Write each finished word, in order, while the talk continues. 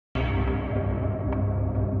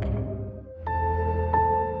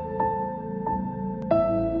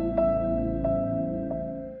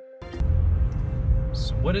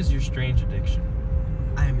What is your strange addiction?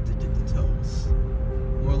 I am addicted to toes.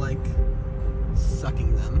 More like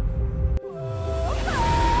sucking them.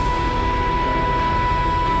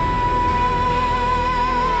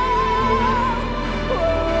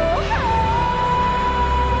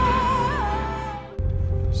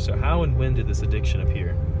 So how and when did this addiction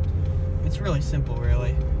appear? It's really simple,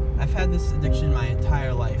 really. I've had this addiction my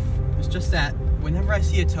entire life. It's just that whenever I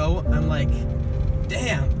see a toe, I'm like,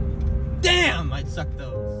 damn, I'd suck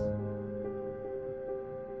those.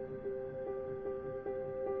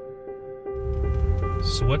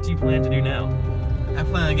 So what do you plan to do now? I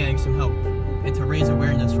plan on getting some help and to raise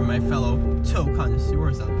awareness for my fellow toe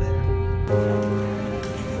connoisseurs out there.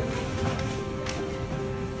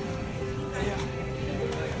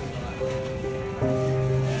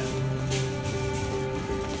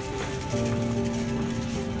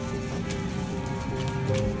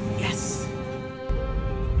 Yes!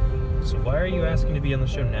 So why are you asking to be on the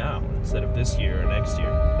show now instead of this year or next year?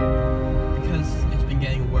 Because it's been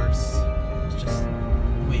getting worse. It's just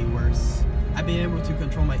way worse. I've been able to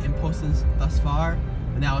control my impulses thus far,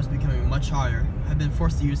 but now it's becoming much harder. I've been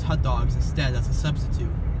forced to use hot dogs instead as a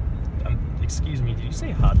substitute. Excuse me, did you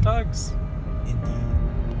say hot dogs? Indeed.